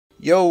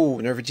Yo,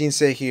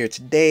 Nervagene here.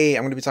 Today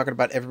I'm going to be talking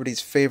about everybody's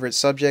favorite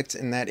subject,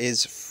 and that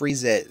is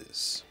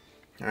freezes.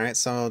 Alright,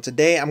 so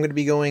today I'm going to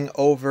be going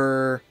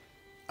over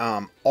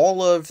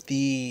all of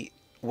the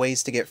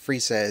ways to get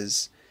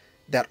freezes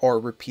that are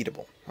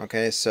repeatable.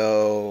 Okay,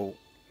 so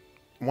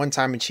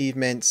one-time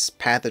achievements,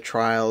 path of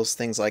trials,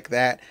 things like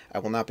that, I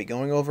will not be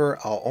going over.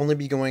 I'll only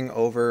be going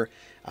over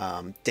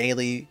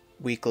daily,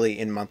 weekly,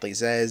 and monthly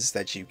Zez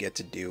that you get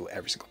to do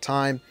every single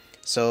time,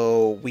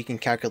 so we can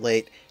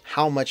calculate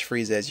how much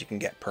free Zez you can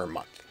get per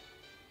month.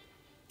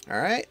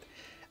 Alright,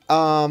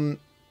 and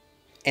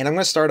I'm going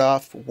to start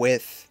off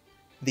with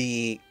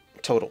the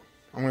total.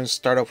 I'm going to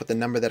start off with the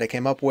number that I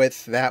came up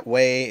with. That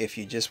way, if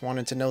you just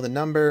wanted to know the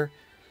number,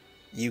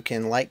 you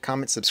can like,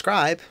 comment,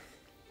 subscribe,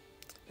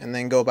 and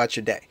then go about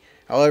your day.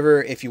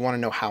 However, if you want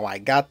to know how I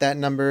got that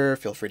number,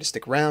 feel free to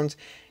stick around.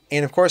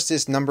 And of course,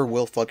 this number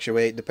will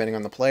fluctuate depending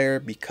on the player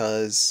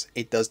because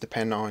it does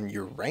depend on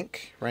your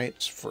rank,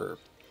 right? For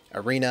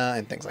arena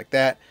and things like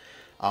that.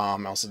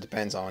 Also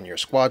depends on your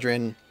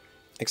squadron,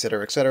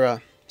 etc.,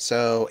 etc.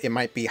 So it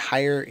might be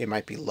higher, it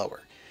might be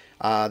lower.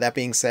 That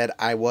being said,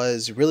 I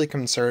was really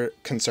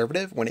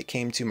conservative when it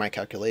came to my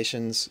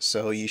calculations,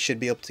 so you should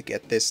be able to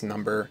get this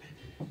number.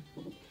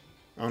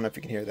 I don't know if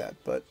you can hear that,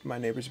 but my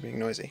neighbors are being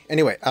noisy.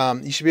 Anyway,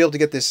 you should be able to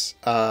get this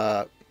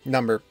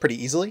number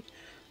pretty easily.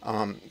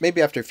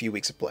 Maybe after a few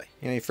weeks of play.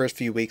 You know, your first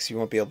few weeks you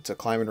won't be able to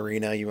climb an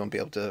arena, you won't be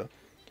able to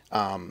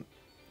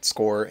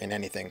score in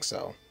anything,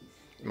 so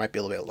it might be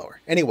a little bit lower.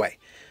 Anyway,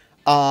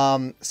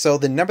 so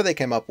the number they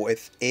came up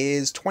with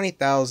is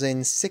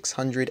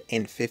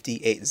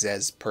 20,658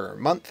 Zez per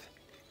month,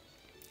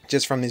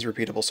 just from these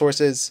repeatable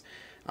sources.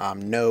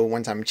 No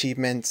one-time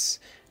achievements,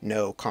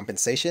 no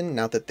compensation.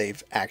 Now that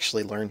they've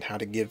actually learned how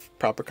to give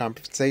proper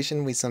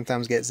compensation, we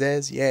sometimes get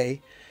Zez,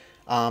 yay,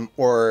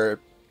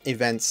 or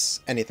events,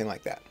 anything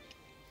like that.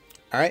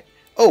 Alright,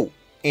 oh,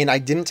 and I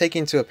didn't take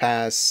into a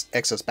pass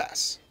Exos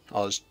Pass.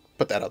 I'll just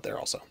put that out there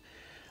also.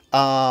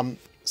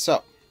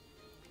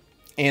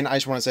 And I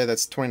just want to say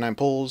that's 29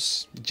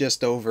 pulls,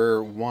 just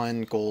over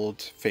 1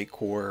 gold fake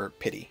core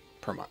pity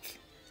per month.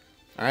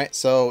 Alright,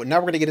 so now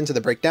we're going to get into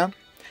the breakdown.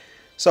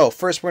 So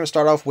first we're going to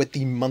start off with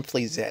the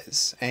monthly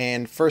Zez.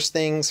 And first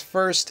things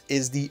first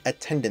is the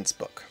attendance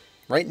book.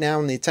 Right now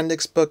in the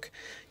attendance book,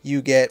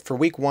 you get for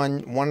week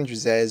 1, 100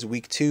 Zez,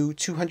 week 2,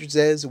 200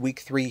 Zez, week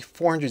 3,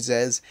 400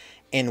 Zez,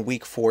 and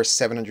week 4,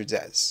 700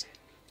 Zez.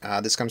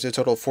 This comes to a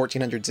total of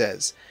 1400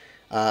 Zez.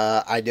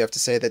 I do have to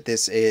say that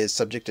this is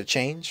subject to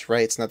change,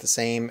 right? It's not the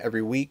same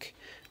every week,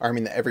 or I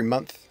mean every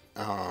month.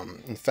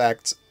 In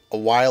fact, a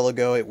while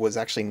ago it was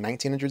actually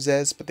 1900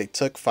 Zez, but they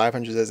took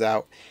 500 Zez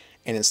out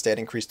and instead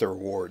increased the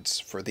rewards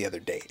for the other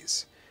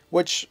days,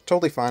 which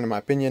totally fine in my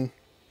opinion,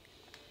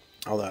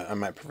 although I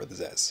might prefer the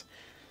Zez.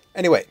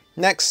 Anyway,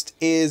 next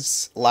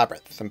is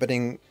Labyrinth. I'm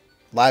putting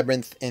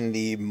Labyrinth in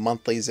the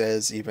monthly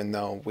Zez, even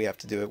though we have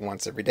to do it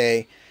once every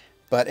day.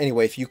 But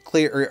anyway, if you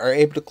are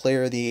able to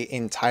clear the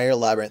entire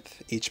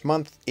Labyrinth each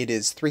month, it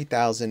is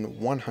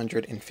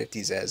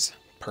 3,150 Zez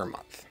per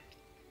month.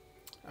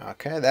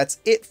 Okay, that's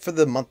it for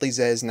the monthly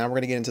Zez. Now we're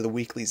going to get into the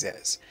weekly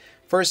Zez.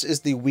 First is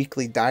the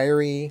weekly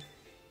diary.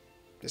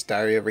 This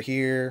diary over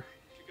here.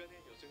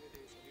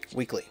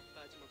 Weekly.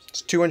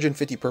 It's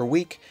 250 per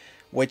week,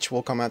 which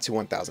will come out to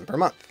 1,000 per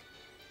month.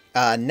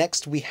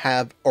 Next we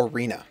have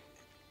Arena.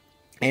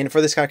 And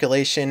for this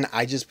calculation,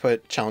 I just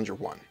put Challenger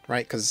 1,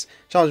 right? Because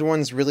Challenger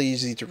 1 is really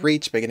easy to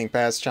reach, but getting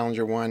past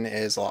Challenger 1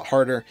 is a lot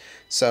harder.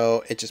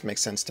 So it just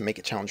makes sense to make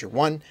it Challenger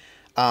 1,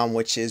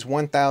 which is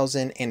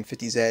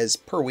 1,050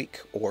 Zez per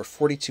week, or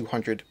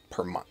 4,200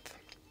 per month.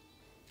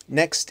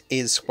 Next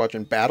is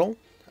Squadron Battle.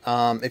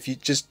 If you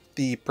just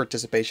the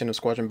participation of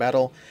Squadron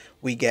Battle,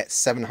 we get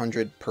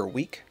 700 per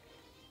week.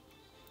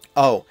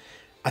 Oh,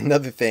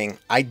 another thing,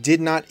 I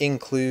didn't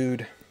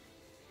include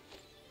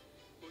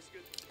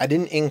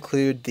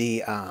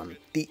the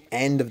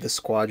end of the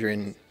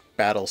Squadron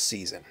Battle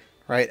season,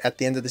 right? At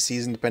the end of the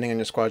season, depending on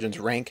your squadron's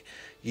rank,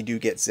 you do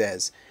get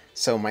Zez.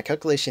 So my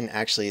calculation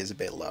actually is a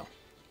bit low.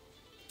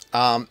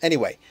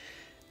 Anyway,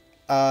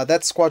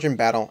 that's Squadron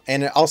Battle.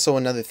 And also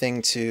another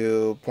thing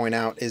to point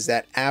out is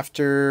that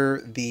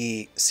after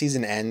the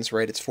season ends,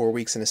 right? It's 4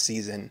 weeks in a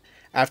season.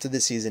 After the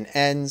season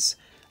ends,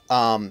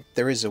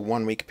 there is a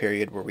 1 week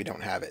period where we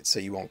don't have it. So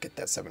you won't get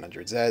that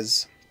 700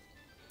 Zez.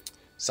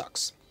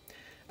 Sucks.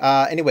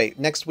 Anyway,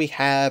 next we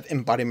have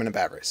Embodiment of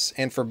Avarice.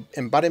 And for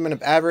Embodiment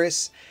of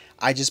Avarice,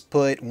 I just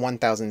put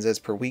 1,000 Zez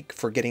per week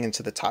for getting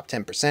into the top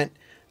 10%.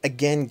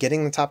 Again,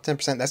 getting the top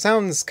 10%, that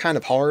sounds kind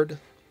of hard,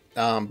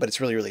 but it's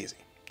really, really easy.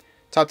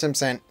 Top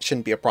 10%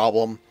 shouldn't be a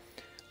problem,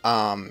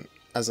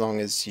 as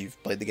long as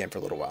you've played the game for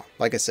a little while.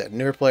 Like I said,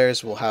 newer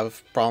players will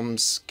have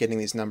problems getting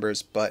these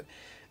numbers, but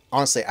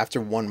honestly,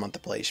 after 1 month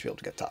of play, you should be able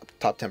to get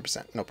top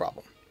 10%, no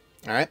problem.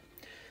 Alright,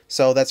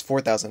 so that's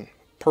 4,000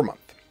 per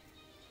month.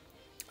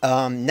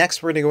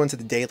 Next, we're going to go into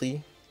the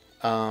daily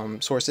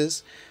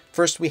sources.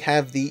 First, we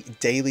have the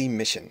daily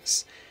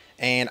missions.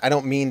 And I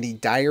don't mean the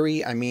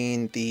diary, I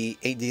mean the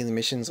 8 daily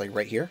missions, like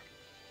right here.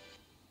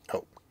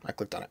 Oh, I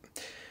clicked on it.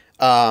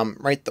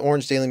 Right, the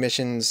orange daily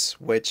missions,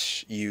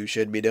 which you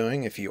should be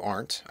doing if you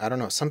aren't. I don't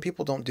know. Some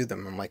people don't do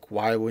them. I'm like,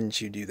 why wouldn't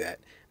you do that?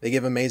 They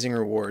give amazing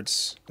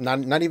rewards.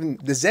 Not even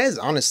the Zez.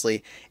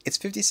 Honestly, it's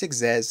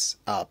 56 Zez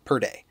per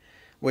day,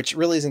 which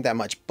really isn't that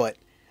much. But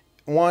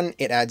one,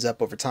 it adds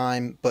up over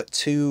time. But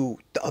two,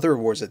 the other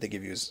rewards that they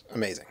give you is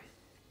amazing.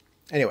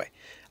 Anyway,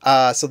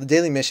 so the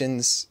daily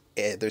missions,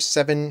 there's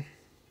 7.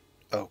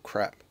 Oh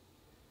crap.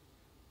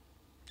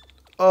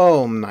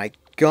 Oh my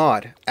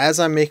god. As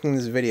I'm making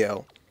this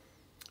video,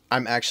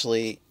 I'm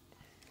actually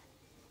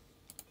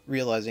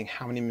realizing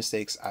how many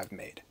mistakes I've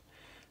made.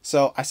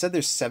 So I said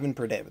there's 7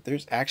 per day, but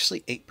there's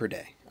actually 8 per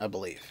day, I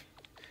believe.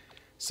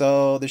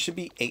 So there should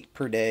be 8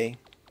 per day.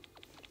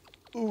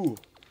 Ooh.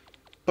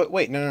 But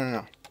wait,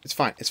 no. It's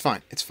fine. It's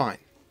fine.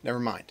 Never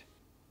mind.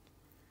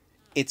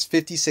 It's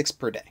 56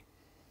 per day.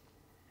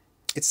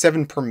 It's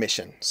 7 per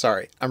mission.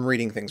 Sorry, I'm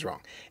reading things wrong.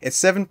 It's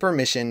 7 per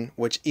mission,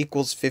 which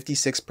equals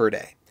 56 per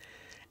day.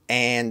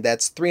 And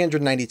that's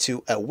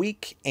 392 a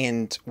week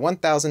and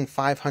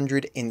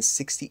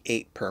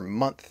 1,568 per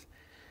month.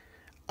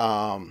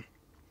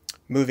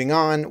 Moving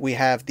on, we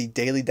have the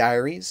daily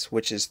diaries,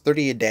 which is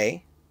 30 a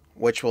day,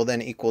 which will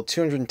then equal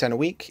 210 a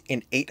week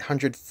and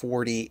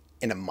 840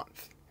 in a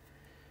month.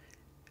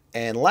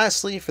 And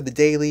lastly, for the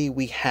daily,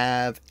 we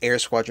have Air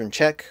Squadron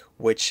Check,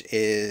 which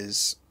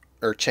is,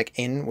 or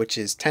check-in, which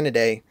is 10 a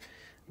day,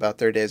 about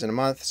 30 days in a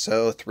month,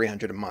 so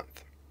 300 a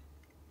month.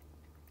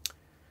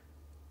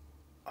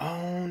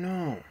 Oh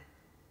no.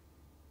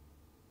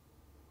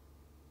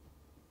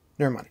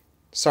 Never mind.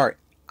 Sorry.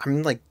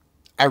 I'm like,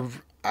 I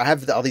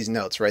have all these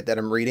notes, right, that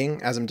I'm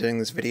reading as I'm doing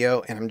this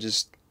video, and I'm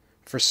just,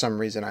 for some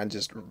reason, I'm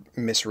just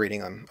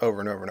misreading them over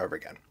and over and over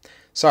again.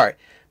 Sorry.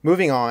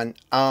 Moving on.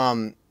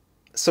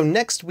 So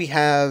next we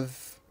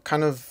have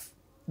kind of,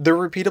 they're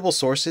repeatable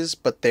sources,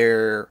 but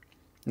they're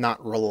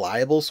not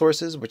reliable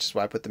sources, which is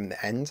why I put them in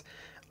the end.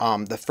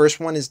 The first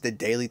one is the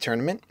daily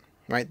tournament,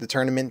 right? The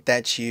tournament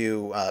that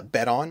you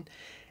bet on.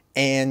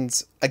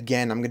 And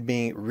again, I'm going to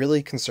be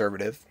really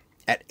conservative.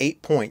 At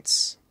 8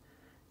 points,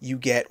 you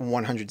get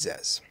 100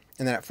 Zez.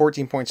 And then at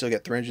 14 points, you'll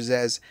get 300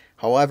 Zez.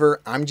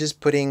 However, I'm just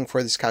putting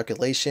for this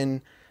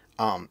calculation,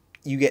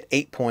 you get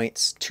 8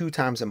 points 2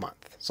 times a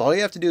month. So all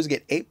you have to do is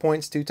get 8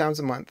 points 2 times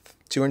a month,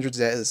 200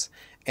 Zez.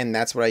 And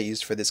that's what I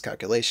used for this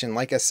calculation.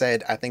 Like I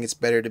said, I think it's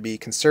better to be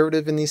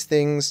conservative in these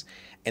things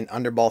and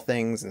underball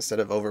things instead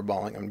of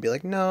overballing. I'm going to be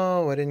like,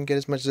 no, I didn't get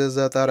as much as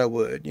I thought I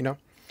would, you know?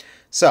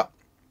 So,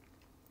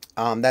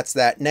 that's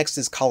that. Next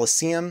is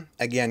Coliseum.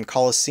 Again,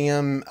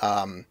 Coliseum,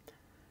 I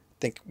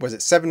think, was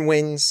it 7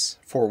 wins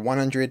for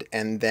 100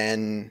 and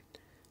then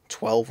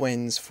 12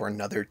 wins for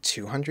another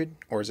 200?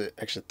 Or is it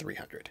actually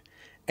 300?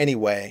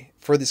 Anyway,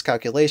 for this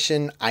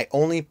calculation, I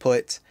only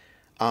put,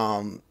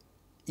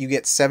 you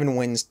get 7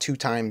 wins 2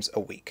 times a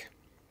week.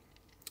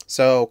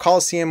 So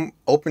Coliseum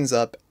opens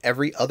up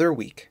every other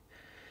week,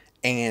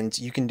 and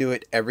you can do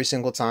it every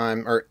single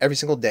time, or every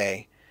single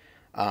day,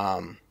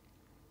 for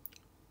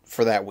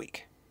that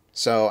week.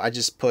 So I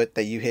just put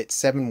that you hit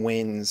 7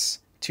 wins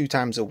 2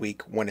 times a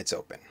week when it's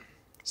open.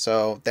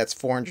 So that's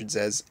 400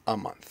 Zez a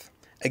month.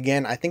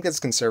 Again, I think that's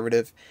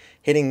conservative.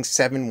 Hitting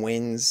 7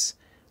 wins,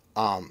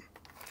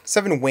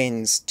 7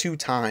 wins 2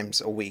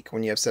 times a week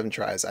when you have 7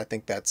 tries, I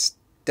think that's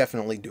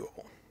definitely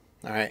doable.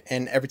 All right,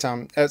 and every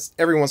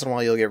once in a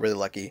while you'll get really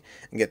lucky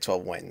and get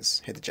 12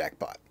 wins, hit the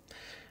jackpot.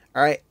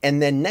 All right,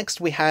 and then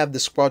next we have the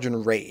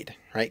Squadron Raid,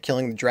 right?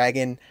 Killing the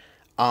dragon.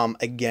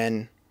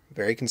 Again,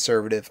 very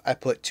conservative. I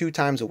put 2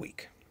 times a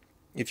week.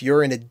 If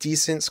you're in a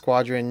decent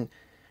squadron,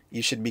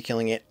 you should be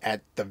killing it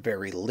at the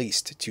very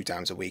least 2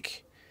 times a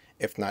week,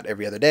 if not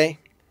every other day,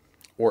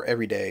 or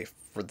every day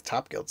for the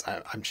top guilds.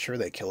 I'm sure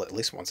they kill it at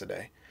least once a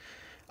day.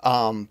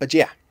 But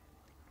yeah,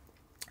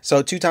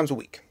 so 2 times a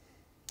week.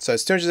 So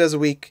it's 200 Zez a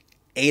week,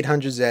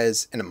 800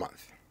 Zez in a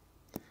month.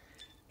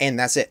 And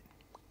that's it.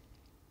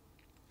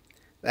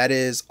 That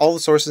is all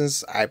the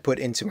sources I put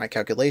into my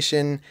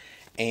calculation.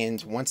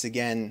 And once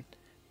again,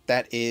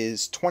 that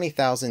is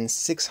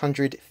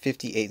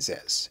 20,658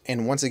 Zez.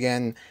 And once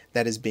again,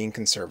 that is being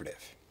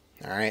conservative.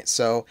 All right,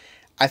 so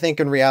I think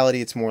in reality,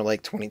 it's more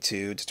like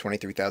 22 to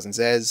 23,000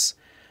 Zez.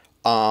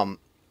 And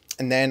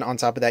then on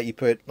top of that, you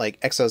put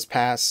like Exos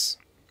Pass.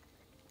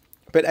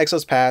 But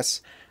Exos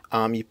Pass,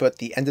 you put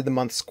the end of the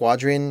month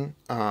squadron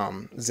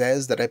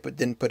Zez that I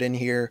didn't put in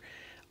here.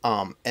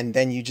 And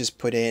then you just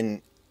put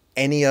in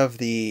any of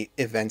the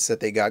events that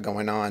they got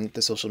going on,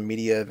 the social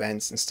media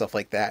events and stuff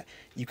like that.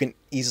 You can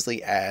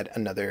easily add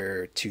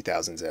another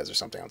 2,000 Zez or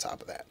something on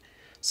top of that.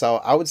 So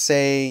I would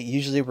say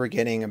usually we're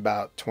getting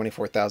about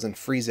 24,000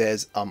 free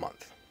Zez a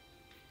month.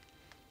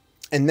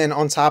 And then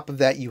on top of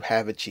that, you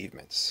have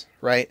achievements,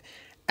 right?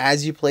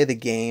 As you play the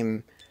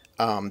game,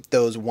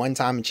 those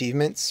one-time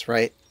achievements,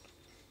 right?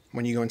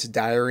 When you go into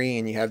diary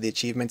and you have the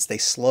achievements, they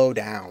slow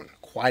down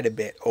quite a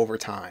bit over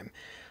time.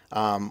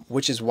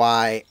 Which is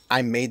why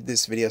I made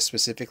this video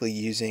specifically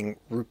using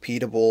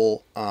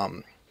repeatable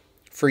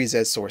free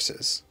Zez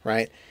sources,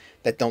 right?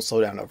 That don't slow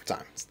down over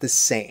time. It's the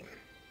same.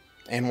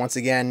 And once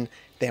again,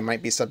 they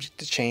might be subject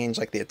to change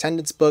like the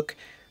attendance book,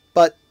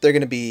 but they're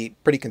going to be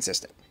pretty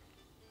consistent.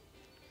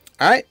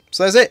 Alright,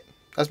 so that's it.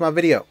 That's my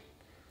video.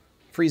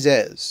 Free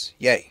Zez.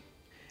 Yay.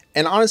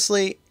 And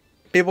honestly,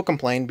 people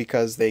complain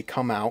because they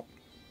come out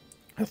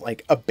with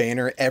like a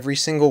banner every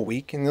single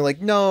week, and they're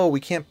like, no, we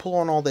can't pull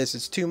on all this.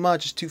 It's too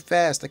much. It's too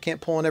fast. I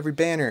can't pull on every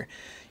banner.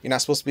 You're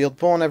not supposed to be able to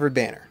pull on every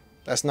banner.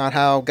 That's not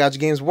how gacha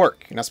games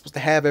work. You're not supposed to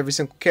have every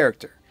single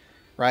character,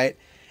 right?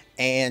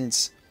 And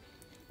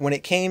when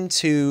it came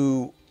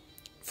to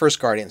First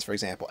Guardians, for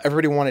example,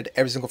 everybody wanted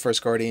every single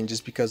First Guardian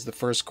just because the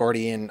First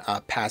Guardian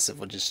passive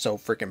was just so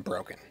freaking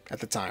broken at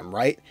the time,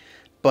 right?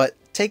 But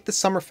take the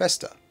Summer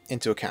Festa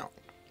into account,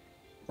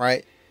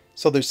 right?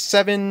 So there's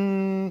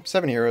seven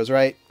heroes,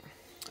 right?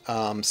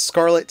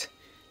 Scarlet,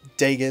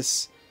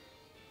 Dagus,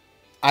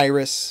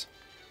 Iris,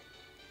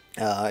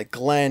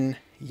 Glenn,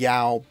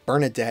 Yao,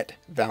 Bernadette,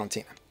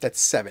 Valentina.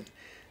 That's 7.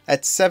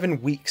 That's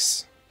 7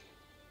 weeks.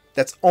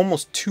 That's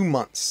almost 2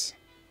 months,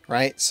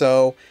 right?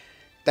 So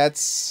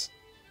that's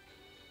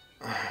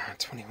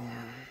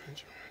 21,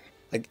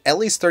 like at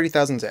least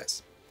 30,000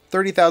 Zez.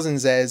 30,000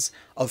 Zez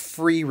of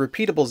free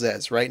repeatable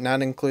Zez, right?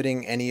 Not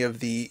including any of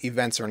the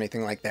events or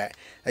anything like that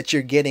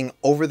you're getting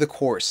over the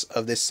course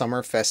of this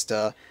Summer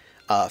Festa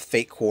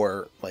Fate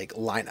Core like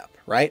lineup,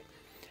 right?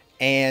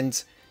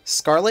 And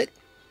Scarlet,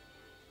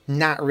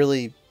 not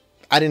really.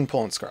 I didn't pull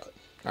on Scarlet.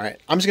 All right,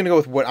 I'm just gonna go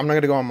with what I'm not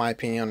gonna go on my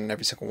opinion on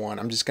every single one.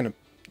 I'm just gonna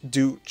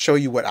show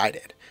you what I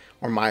did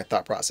or my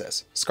thought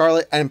process.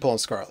 Scarlet, I didn't pull on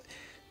Scarlet.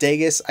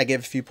 Dagus, I gave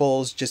a few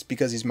pulls just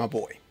because he's my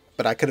boy,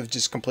 but I could have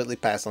just completely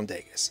passed on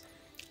Dagus.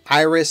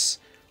 Iris,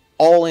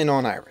 all in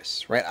on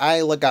Iris, right? I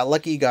got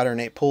lucky, got her in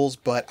 8 pulls,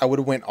 but I would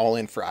have went all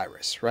in for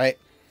Iris, right?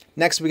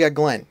 Next, we got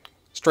Glenn,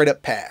 straight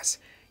up pass.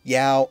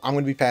 Yao, I'm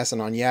going to be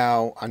passing on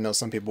Yao. I know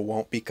some people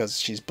won't because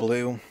she's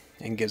blue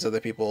and gives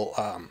other people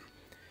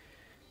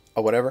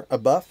a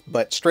buff,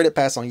 but straight up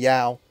pass on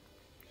Yao.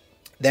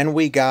 Then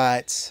we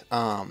got,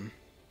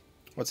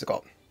 what's it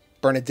called?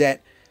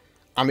 Bernadette.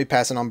 I'm going to be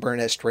passing on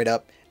Bernadette straight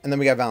up. And then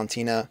we got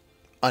Valentina,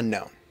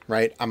 unknown,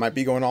 right? I might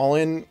be going all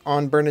in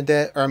on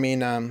Bernadette, or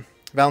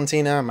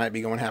Valentina. I might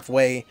be going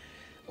halfway,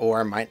 or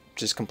I might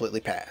just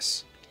completely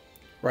pass,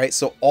 right?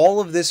 So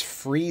all of this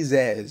free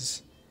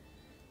Zez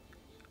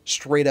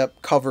straight up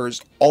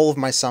covers all of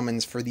my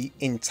summons for the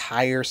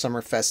entire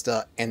Summer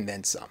Festa and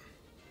then some.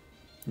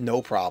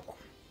 No problem.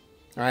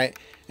 All right.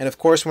 And of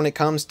course, when it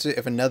comes to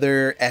if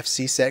another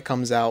FC set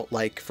comes out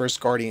like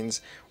First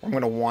Guardians, I'm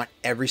going to want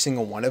every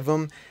single one of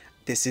them.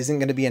 This isn't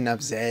going to be enough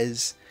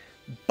Zez,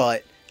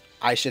 but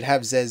I should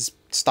have Zez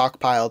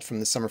stockpiled from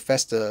the Summer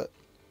Festa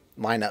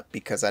lineup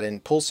because I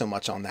didn't pull so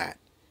much on that,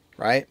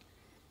 right?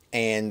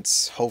 And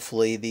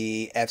hopefully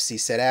the FC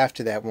set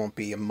after that won't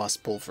be a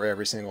must pull for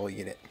every single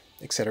unit,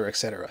 etc.,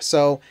 etc.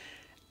 So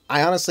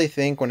I honestly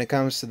think when it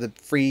comes to the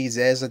free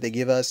Zez that they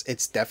give us,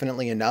 it's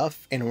definitely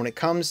enough. And when it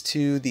comes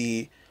to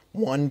the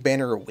 1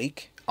 banner a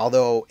week,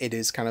 although it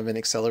is kind of an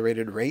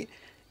accelerated rate,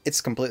 it's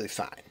completely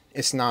fine.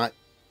 It's not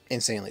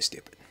insanely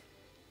stupid.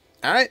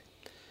 All right.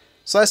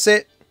 So that's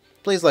it.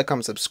 Please like,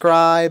 comment,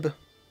 subscribe.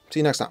 See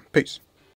you next time. Peace.